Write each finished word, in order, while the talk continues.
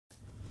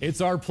It's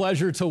our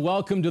pleasure to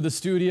welcome to the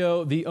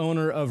studio the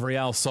owner of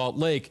Real Salt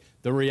Lake,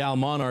 the Real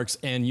Monarchs,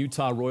 and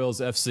Utah Royals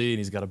FC. And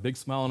he's got a big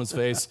smile on his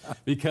face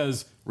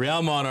because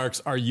Real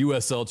Monarchs are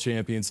USL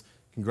champions.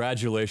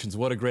 Congratulations.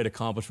 What a great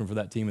accomplishment for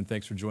that team, and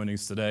thanks for joining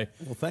us today.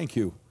 Well, thank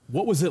you.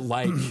 What was it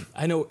like?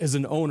 I know as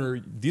an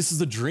owner, this is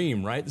a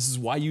dream, right? This is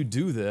why you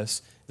do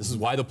this. This is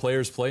why the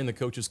players play and the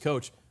coaches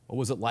coach. What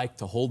was it like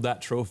to hold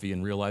that trophy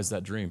and realize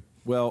that dream?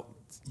 Well,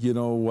 you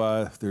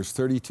know, there's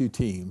 32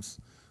 teams,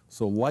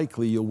 so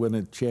likely you'll win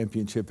a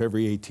championship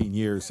every 18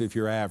 years if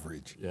you're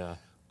average. Yeah.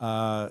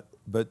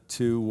 But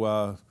to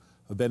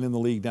have been in the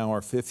league now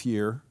our 5th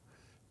year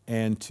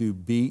and to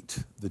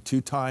beat the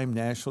 2-time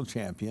national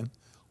champion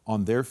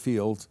on their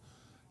field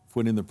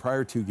when in the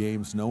prior 2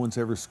 games no one's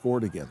ever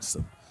scored against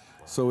them.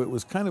 So it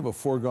was kind of a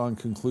foregone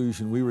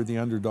conclusion. We were the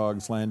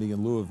underdogs landing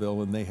in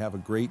Louisville, and they have a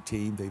great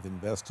team. They've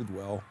invested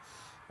well.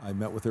 I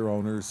met with their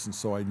owners, and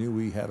so I knew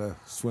we had to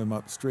swim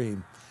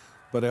upstream.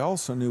 But I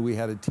also knew we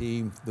had a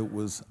team that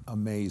was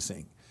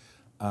amazing.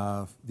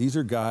 These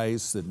are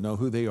guys that know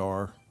who they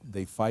are.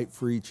 They fight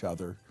for each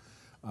other.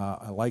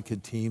 I like a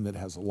team that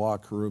has a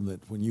locker room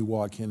that when you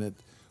walk in it,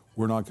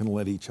 we're not going to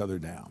let each other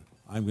down.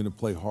 I'm going to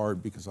play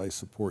hard because I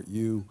support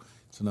you.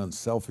 It's an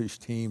unselfish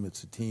team.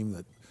 It's a team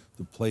that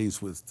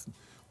plays with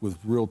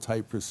real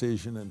tight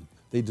precision, and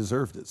they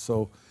deserved it.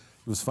 So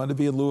it was fun to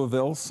be in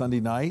Louisville Sunday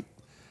night.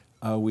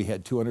 We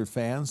had 200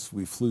 fans.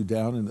 We flew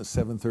down in the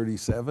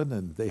 737,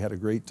 and they had a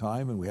great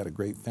time, and we had a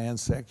great fan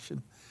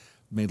section.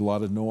 Made a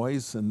lot of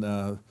noise, and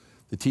the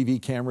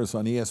TV cameras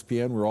on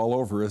ESPN were all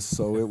over us,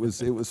 so it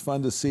was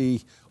fun to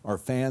see our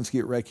fans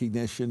get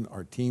recognition,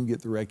 our team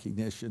get the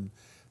recognition,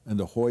 and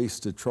to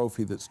hoist a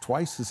trophy that's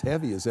twice as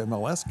heavy as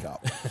MLS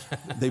Cup.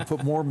 They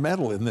put more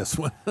metal in this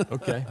one.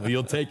 Okay, well,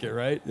 you'll take it,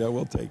 right? Yeah,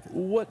 we'll take it.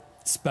 What's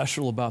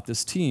special about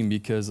this team?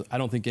 Because I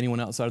don't think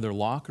anyone outside of their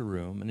locker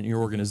room and in your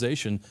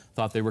organization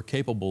thought they were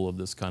capable of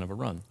this kind of a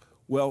run.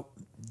 Well,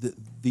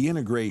 the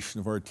integration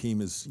of our team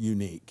is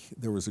unique.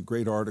 There was a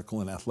great article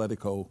in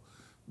Atletico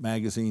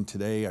magazine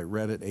today. I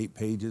read it, 8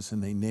 pages,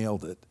 and they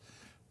nailed it.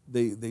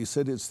 They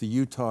said it's the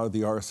Utah,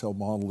 the RSL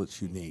model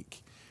that's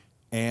unique.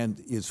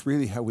 And it's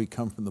really how we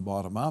come from the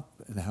bottom up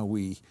and how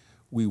we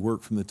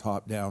work from the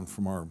top down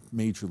from our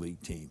major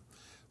league team.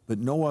 But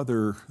no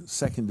other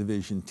second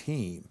division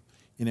team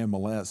in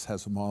MLS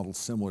has a model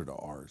similar to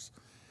ours.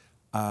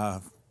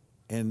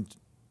 And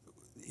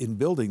in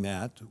building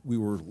that, we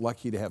were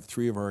lucky to have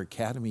 3 of our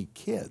academy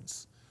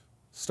kids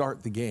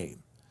start the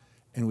game.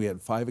 And we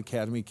had 5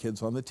 academy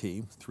kids on the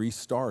team, 3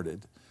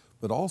 started,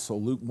 but also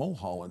Luke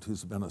Mulholland,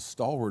 who's been a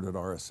stalwart at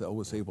RSL,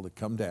 was able to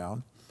come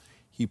down.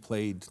 He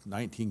played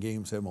 19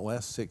 games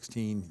MLS,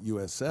 16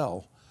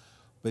 USL,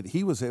 but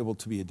he was able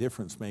to be a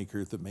difference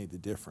maker that made the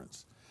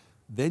difference.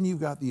 Then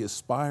you've got the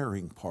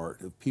aspiring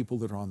part of people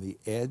that are on the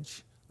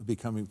edge of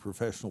becoming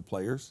professional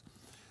players.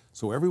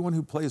 So everyone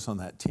who plays on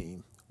that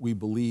team, we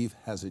believe,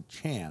 has a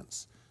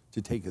chance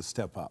to take a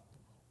step up,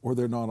 or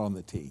they're not on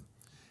the team.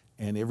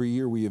 And every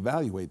year we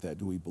evaluate that.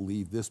 Do we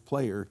believe this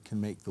player can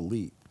make the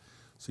leap?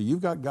 So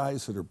you've got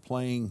guys that are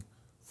playing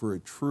for a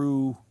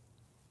true,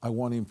 I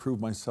want to improve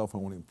myself, I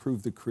want to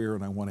improve the career,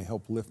 and I want to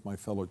help lift my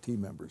fellow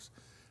team members.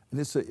 And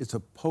it's a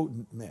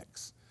potent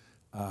mix.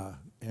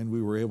 And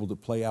we were able to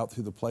play out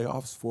through the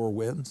playoffs, 4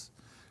 wins.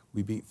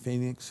 We beat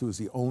Phoenix, who was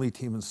the only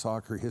team in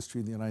soccer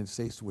history in the United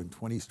States to win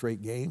 20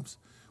 straight games.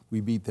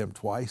 We beat them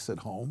twice at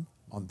home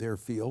on their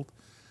field.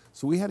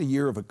 So we had a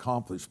year of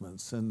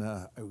accomplishments, and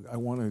I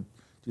want to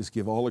just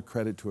give all the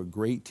credit to a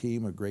great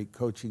team, a great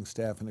coaching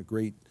staff, and a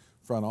great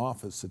front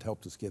office that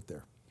helped us get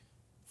there.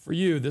 For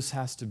you, this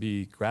has to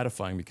be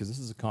gratifying because this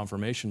is a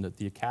confirmation that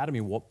the academy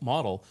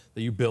model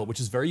that you built, which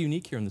is very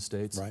unique here in the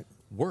States, right,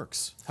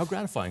 works. How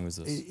gratifying was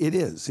this? It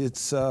is.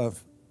 It's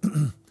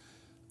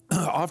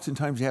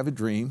oftentimes you have a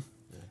dream,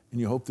 and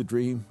you hope the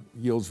dream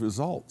yields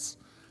results.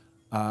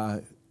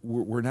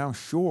 We're now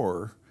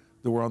sure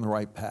that we're on the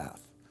right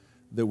path,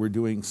 that we're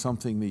doing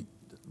something that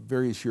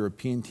various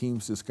European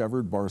teams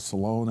discovered,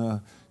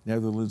 Barcelona,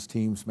 Netherlands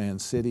teams, Man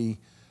City.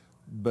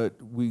 But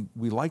we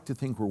like to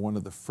think we're one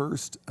of the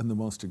first and the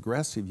most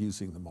aggressive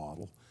using the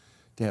model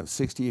to have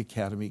 60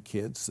 academy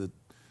kids that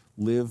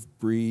live,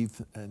 breathe,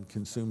 and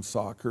consume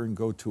soccer and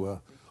go to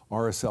a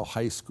RSL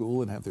high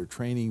school and have their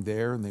training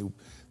there, and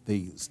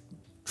they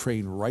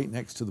train right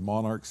next to the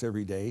Monarchs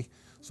every day.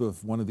 So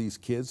if one of these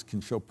kids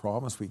can show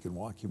promise, we can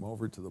walk him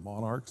over to the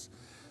Monarchs.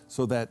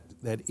 So that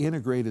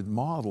integrated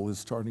model is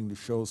starting to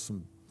show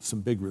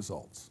some big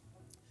results.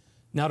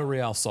 Now to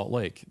Real Salt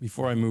Lake.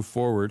 Before I move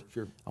forward,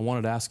 sure, I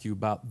wanted to ask you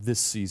about this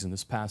season,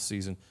 this past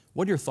season.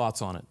 What are your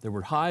thoughts on it? There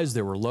were highs,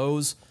 there were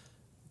lows.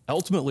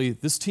 Ultimately,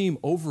 this team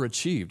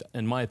overachieved,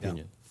 in my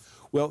opinion. Yeah.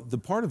 Well, the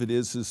part of it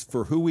is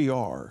for who we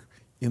are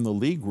in the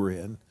league we're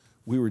in,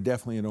 we were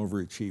definitely an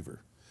overachiever.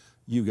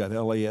 You've got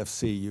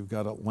LAFC, you've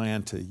got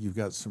Atlanta, you've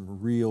got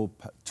some real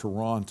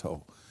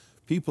Toronto,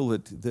 people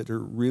that are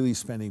really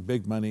spending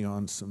big money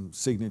on some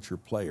signature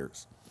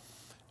players.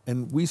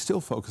 And we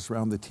still focus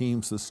around the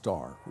team's the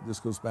star.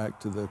 This goes back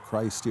to the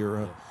Christ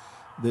era,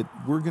 that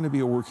we're going to be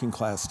a working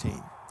class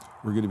team.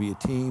 We're going to be a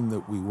team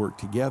that we work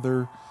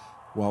together.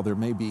 While there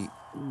may be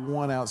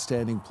one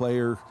outstanding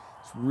player,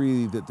 it's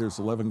really that there's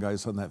 11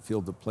 guys on that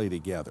field that play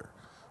together.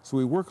 So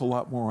we work a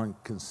lot more on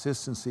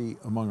consistency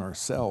among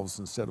ourselves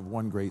instead of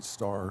one great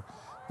star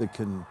that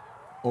can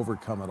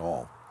overcome it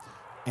all.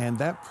 And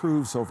that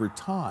proves over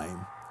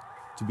time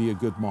to be a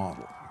good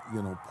model.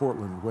 You know,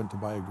 Portland went to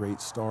buy a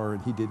great star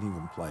and he didn't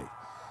even play.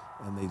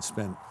 And they'd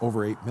spent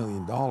over $8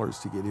 million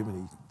to get him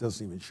and he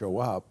doesn't even show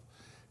up.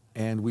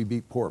 And we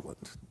beat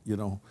Portland. You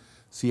know,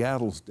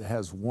 Seattle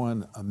has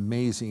one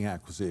amazing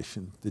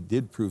acquisition that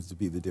did prove to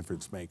be the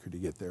difference maker to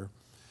get there.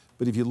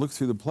 But if you look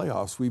through the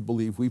playoffs, we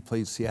believe we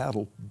played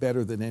Seattle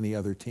better than any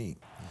other team.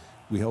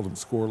 We held them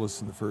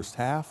scoreless in the first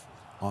half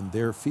on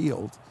their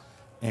field,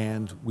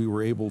 and we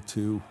were able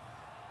to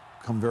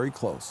come very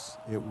close.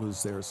 It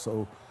was there.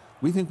 So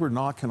we think we're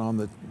knocking on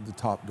the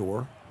top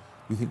door.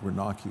 We think we're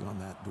knocking on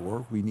that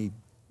door. We need,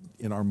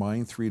 in our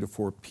mind, 3 to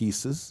 4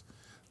 pieces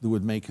that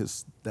would make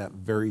us that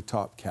very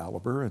top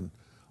caliber. And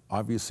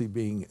obviously,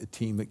 being a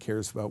team that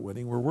cares about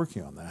winning, we're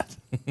working on that.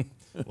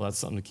 Well, that's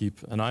something to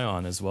keep an eye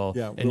on as well.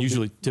 Yeah, and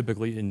usually,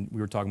 typically, and we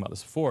were talking about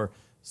this before,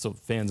 so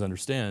fans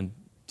understand,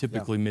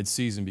 typically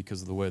mid-season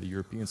because of the way the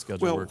European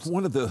schedule works. Well,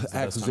 one of the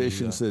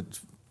acquisitions that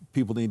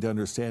people need to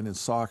understand in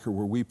soccer,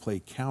 where we play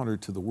counter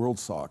to the world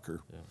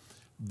soccer,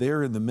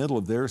 they're in the middle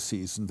of their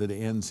season that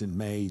ends in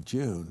May,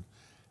 June.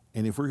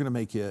 And if we're going to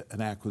make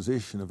an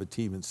acquisition of a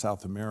team in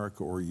South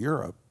America or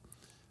Europe,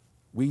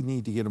 we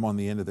need to get them on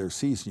the end of their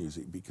season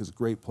usually, because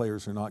great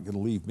players are not going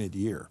to leave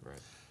mid-year. Right.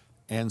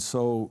 And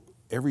so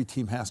every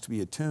team has to be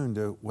attuned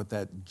to what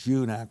that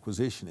June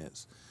acquisition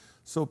is.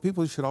 So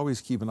people should always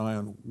keep an eye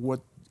on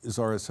what is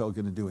RSL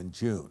going to do in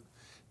June.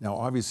 Now,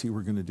 obviously,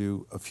 we're going to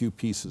do a few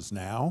pieces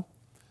now,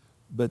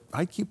 but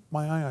I'd keep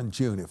my eye on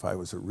June if I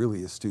was a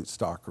really astute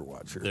stalker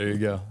watcher. There you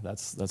go.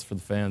 That's for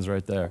the fans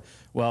right there.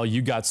 Well,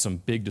 you got some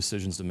big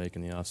decisions to make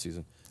in the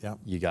offseason. Yeah.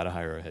 You got to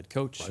hire a head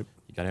coach. Right.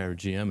 You got to hire a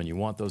GM, and you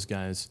want those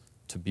guys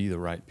to be the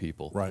right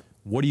people. Right.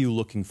 What are you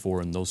looking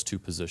for in those 2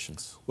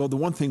 positions? Well, the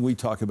one thing we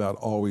talk about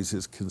always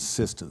is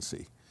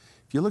consistency.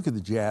 If you look at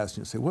the Jazz and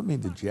you say, what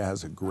made the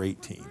Jazz a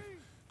great team?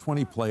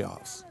 20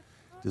 playoffs.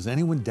 Does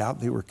anyone doubt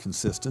they were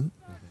consistent?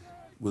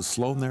 Was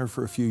Sloan there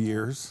for a few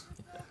years?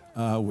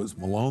 Was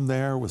Malone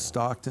there? Was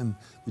Stockton?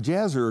 The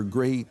Jazz are a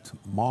great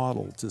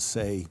model to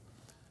say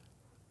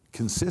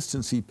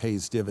consistency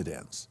pays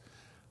dividends.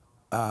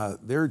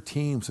 There are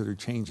teams that are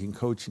changing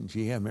coach and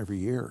GM every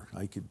year.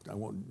 I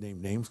won't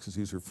name names because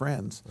these are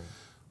friends,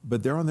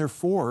 but they're on their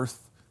 4th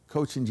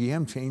coach and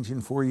GM change in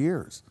 4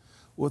 years.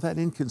 Well, with that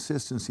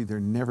inconsistency, they're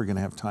never going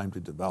to have time to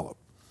develop.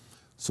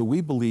 So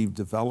we believe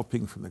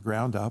developing from the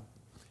ground up,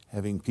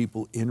 having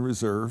people in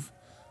reserve.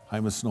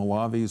 Jaimes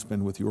Nolavi has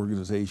been with the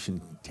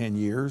organization 10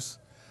 years.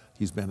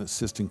 He's been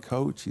assistant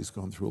coach. He's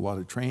gone through a lot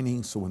of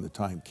training, so when the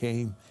time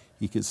came,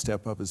 he could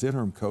step up as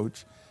interim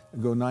coach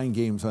and go 9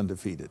 games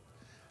undefeated.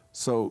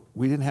 So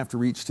we didn't have to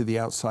reach to the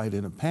outside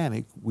in a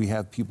panic. We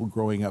have people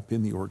growing up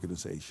in the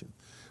organization.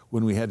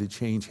 When we had to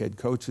change head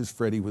coaches,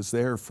 Freddie was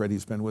there.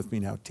 Freddie's been with me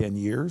now 10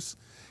 years.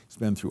 He's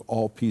been through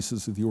all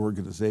pieces of the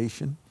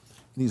organization.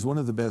 And he's one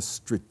of the best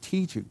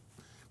strategic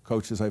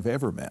coaches I've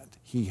ever met.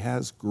 He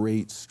has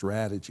great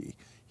strategy.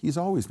 He's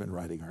always been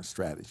writing our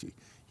strategy.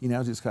 He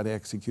now just got to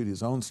execute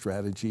his own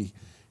strategy.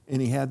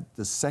 And he had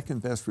the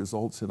 2nd best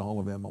results in all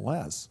of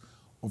MLS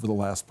over the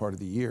last part of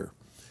the year.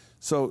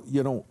 So,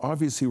 you know,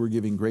 obviously we're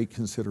giving great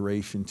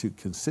consideration to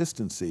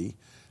consistency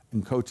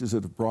and coaches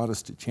that have brought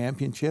us to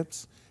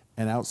championships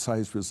and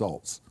outsized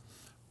results.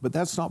 But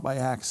that's not by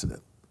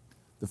accident.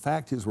 The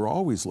fact is we're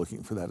always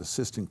looking for that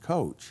assistant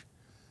coach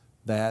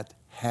that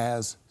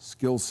has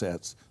skill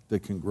sets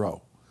that can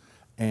grow.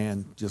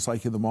 And just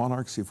like in the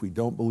Monarchs, if we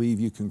don't believe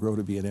you can grow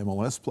to be an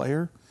MLS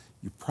player,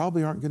 you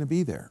probably aren't going to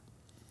be there.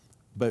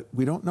 But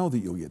we don't know that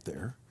you'll get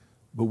there,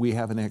 but we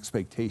have an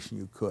expectation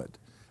you could.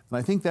 And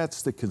I think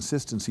that's the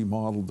consistency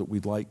model that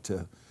we'd like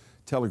to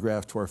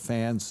telegraph to our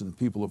fans and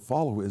people that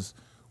follow is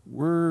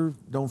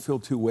don't feel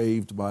too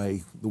waved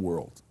by the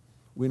world.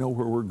 We know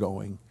where we're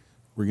going.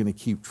 We're going to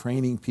keep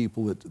training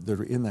people that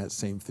are in that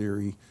same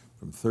theory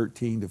from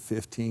 13 to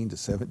 15 to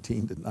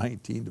 17 to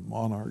 19 to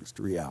Monarchs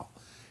to Real.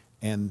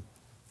 And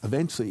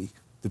eventually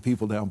the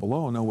people down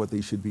below know what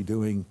they should be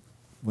doing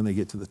when they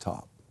get to the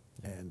top.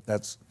 And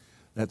that's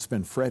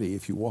been Freddie,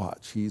 if you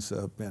watch. He's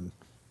been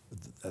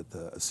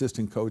the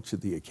assistant coach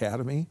at the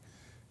academy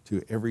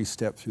to every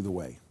step through the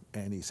way,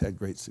 and he's had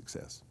great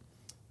success.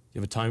 You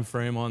have a time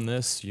frame on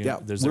this? Yeah.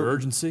 There's an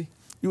urgency?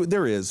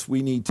 There is.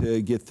 We need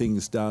to get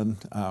things done.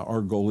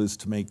 Our goal is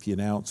to make the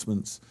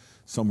announcements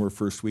somewhere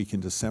first week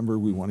in December.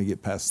 We want to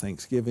get past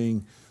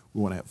Thanksgiving.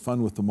 We want to have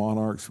fun with the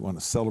Monarchs. We want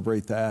to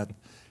celebrate that.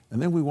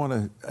 And then we want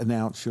to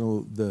announce,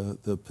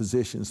 the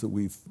positions that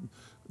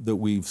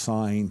we've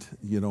signed,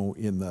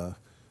 in the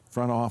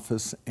front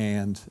office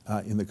and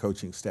in the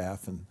coaching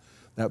staff, and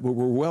that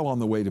we're well on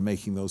the way to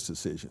making those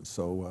decisions.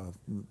 So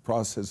the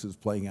process is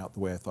playing out the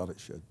way I thought it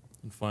should.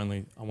 And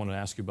finally, I want to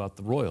ask you about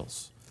the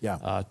Royals.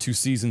 Yeah. 2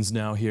 seasons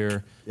now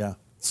here. Yeah.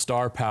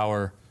 Star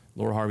power.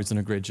 Laura Harvey's done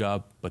a great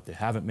job, but they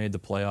haven't made the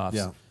playoffs.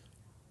 Yeah.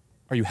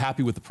 Are you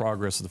happy with the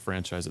progress of the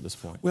franchise at this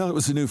point? Well, it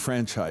was a new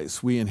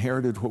franchise. We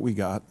inherited what we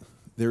got.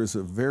 There's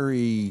a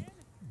very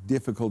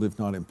difficult, if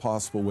not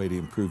impossible, way to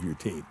improve your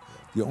team.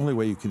 The only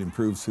way you can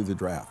improve is through the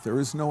draft. There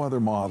is no other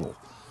model.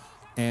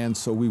 And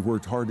so we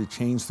worked hard to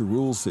change the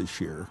rules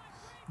this year.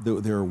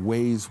 There are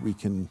ways we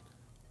can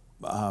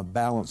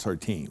balance our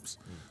teams.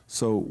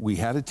 So we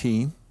had a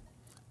team.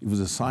 It was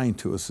assigned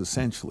to us,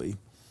 essentially.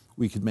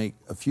 We could make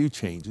a few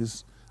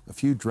changes, a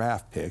few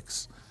draft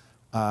picks.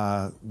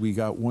 We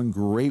got one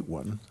great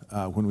one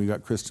when we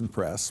got Kristen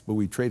Press, but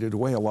we traded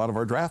away a lot of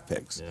our draft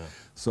picks. Yeah.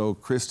 So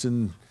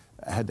Kristen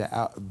had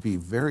to be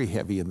very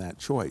heavy in that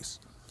choice.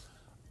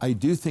 I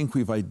do think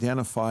we've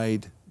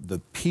identified the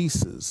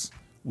pieces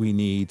we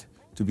need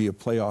to be a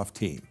playoff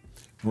team.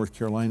 North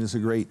Carolina is a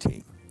great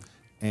team,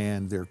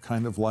 and they're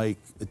kind of like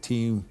a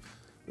team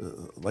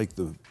like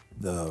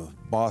the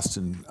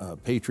Boston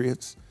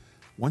Patriots.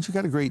 Once you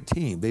got a great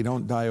team, they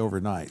don't die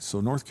overnight.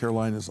 So North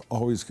Carolina is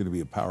always going to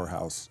be a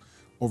powerhouse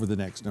over the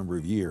next number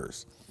of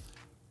years.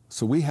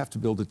 So we have to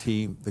build a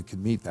team that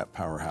can meet that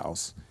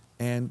powerhouse,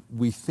 and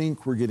we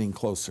think we're getting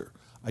closer.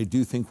 I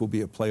do think we'll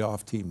be a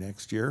playoff team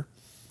next year.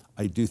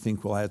 I do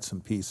think we'll add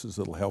some pieces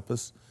that'll help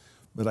us,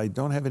 but I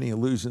don't have any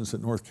illusions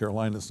that North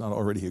Carolina's not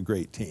already a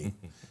great team.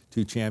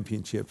 2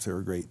 championships, they're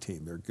a great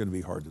team. They're going to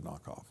be hard to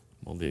knock off.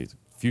 Well, the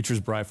future's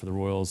bright for the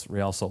Royals,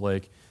 Real Salt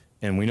Lake,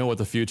 and we know what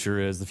the future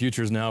is. The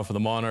future is now for the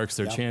Monarchs.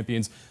 They're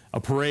champions. A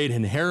parade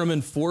in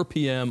Harriman, 4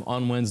 p.m.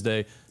 on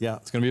Wednesday. Yeah.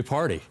 It's going to be a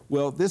party.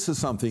 Well, this is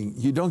something,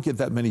 you don't get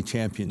that many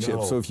championships.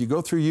 No. So if you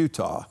go through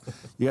Utah,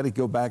 you got to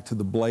go back to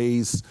the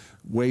Blaze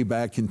way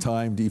back in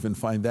time to even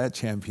find that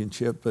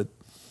championship. But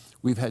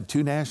we've had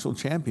 2 national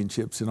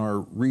championships in our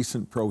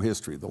recent pro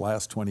history, the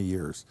last 20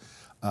 years.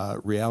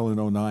 Real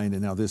in 09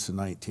 and now this in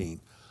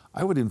 19.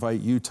 I would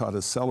invite Utah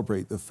to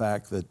celebrate the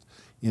fact that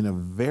in a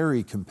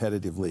very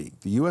competitive league,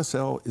 the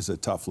USL is a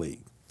tough league,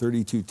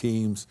 32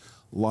 teams,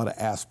 a lot of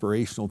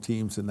aspirational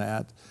teams in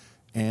that,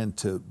 and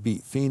to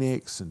beat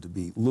Phoenix and to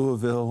beat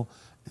Louisville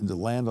and to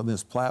land on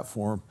this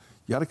platform,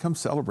 you got to come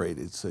celebrate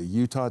it. It's a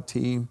Utah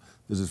team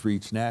that has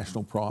reached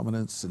national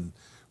prominence, and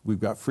we've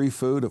got free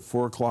food at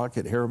 4 o'clock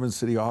at Harriman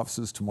City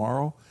offices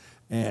tomorrow,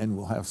 and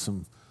we'll have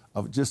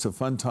just a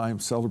fun time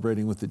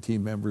celebrating with the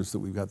team members that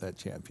we've got that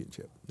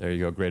championship. There you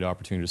go. Great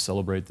opportunity to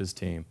celebrate this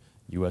team,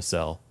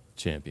 USL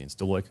champions.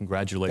 Del Loy,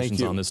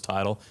 congratulations on this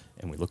title,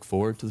 and we look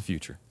forward to the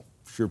future.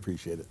 Sure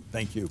appreciate it.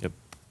 Thank you. Yep.